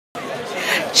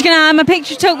Just gonna have a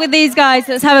picture took with these guys.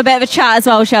 Let's have a bit of a chat as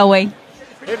well, shall we?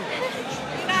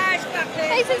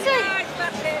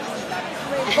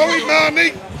 Sorry,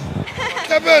 Marnie.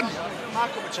 Kevin.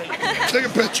 Take a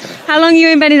picture. How long are you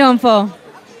in Benidorm for?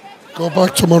 Go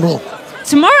back tomorrow.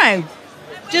 Tomorrow?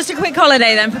 Just a quick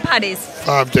holiday then for Paddy's?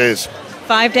 5 days.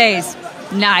 5 days.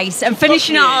 Nice. And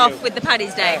finishing it off with the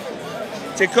Paddy's Day.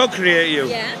 To co-create you.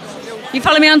 Yeah. You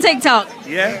follow me on TikTok?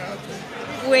 Yeah.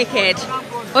 Wicked.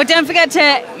 Well, don't forget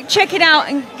to check it out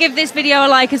and give this video a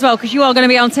like as well, because you are going to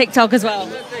be on TikTok as well.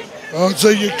 I'll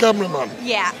say your cameraman.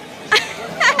 Yeah.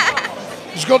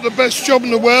 He's got the best job in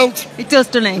the world. It does,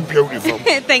 doesn't it? Beautiful.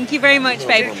 Thank you very much,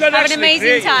 babe. Have an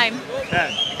amazing time.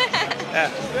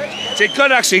 So it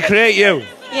could actually create you.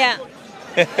 Yeah.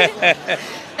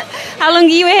 How long are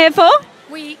you here for?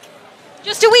 Week.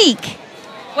 Just a week.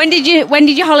 When did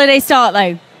your holiday start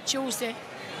though? Tuesday.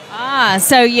 Ah,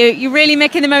 so you're really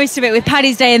making the most of it with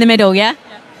Paddy's Day in the middle, yeah?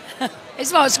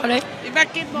 It's what, sorry?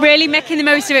 Really making the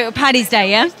most of it with Paddy's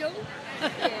Day, yeah?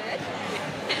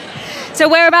 So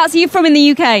whereabouts are you from in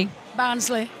the UK?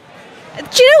 Barnsley.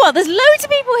 Do you know what? There's loads of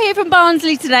people here from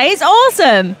Barnsley today. It's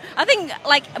awesome. I think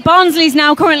like Barnsley's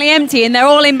now currently empty and they're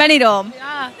all in Benidorm.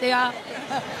 They are.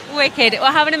 Wicked.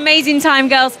 Well, have an amazing time,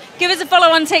 girls. Give us a follow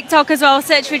on TikTok as well.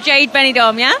 Search for Jade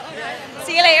Benidorm, yeah?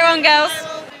 See you later on, girls.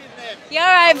 You all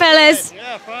right, fellas?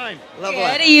 Yeah, fine. Lovely.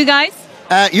 Good. Are you guys?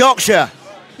 Yorkshire.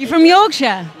 You're from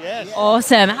Yorkshire? Yes.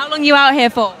 Awesome. How long are you out here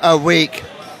for? A week.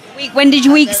 When did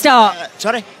your week start?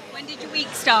 Sorry? When did your week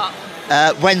start?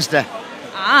 Wednesday.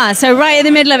 Ah, so right in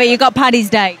the middle of it, you got Paddy's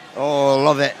Day. Oh,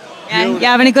 love it. Yeah, you're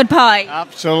having a good party?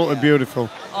 Absolutely beautiful.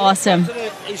 Awesome.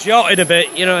 He's yachted a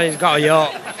bit, you know, he's got a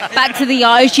yacht. Back to the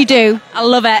yacht as you do. I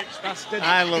love it.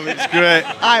 I love it, it's great.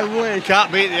 I really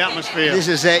can't beat the atmosphere. This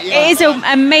is it, yeah. It is an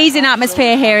amazing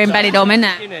atmosphere here in Benidorm,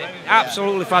 isn't it?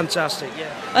 Absolutely fantastic,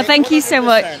 yeah. Well, thank you so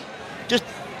much. Just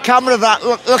camera that,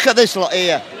 look at this lot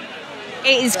here.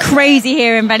 It is crazy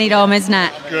here in Benidorm, isn't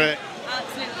it? Great.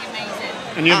 Absolutely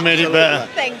amazing. And you've made it better.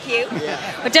 Thank you. Yeah.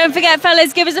 But don't forget,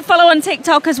 fellas, give us a follow on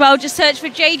TikTok as well. Just search for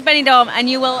Jade Benidorm and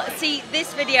you will see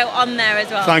this video on there as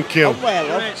well. Thank you.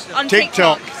 On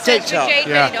TikTok. Search for Jade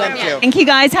Yeah. Benidorm. Thank you. Thank you,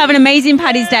 guys. Have an amazing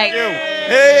Paddy's Day.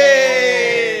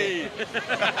 Hey!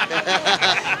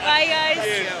 Bye,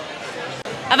 guys.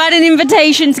 I've had an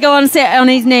invitation to go and sit on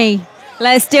his knee.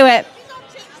 Let's do it.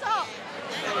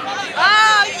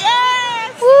 Oh,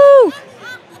 yes! Woo!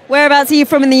 Whereabouts are you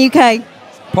from in the UK?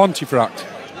 Pontefract,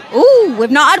 Ooh, we've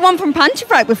not had one from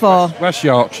Pontefract before. West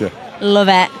Yorkshire, Love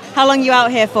it. How long are you out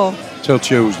here for? till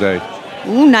Tuesday.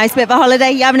 Ooh, nice bit of a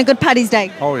holiday. You having a good Paddy's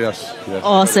Day? Oh yes, yes.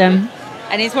 Awesome.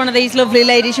 And is one of these lovely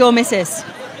ladies your missus?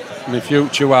 My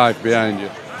future wife behind you.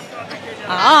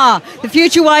 Ah, the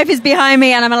future wife is behind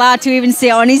me and I'm allowed to even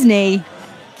sit on his knee.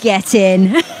 Get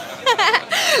in.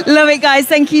 Love it, guys.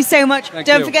 Thank you so much.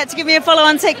 Don't forget to give me a follow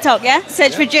on TikTok, yeah?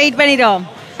 Search for Jade Benidorm.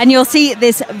 And you'll see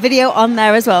this video on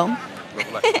there as well.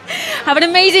 Have an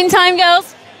amazing time,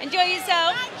 girls. Enjoy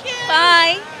yourself.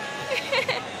 Bye.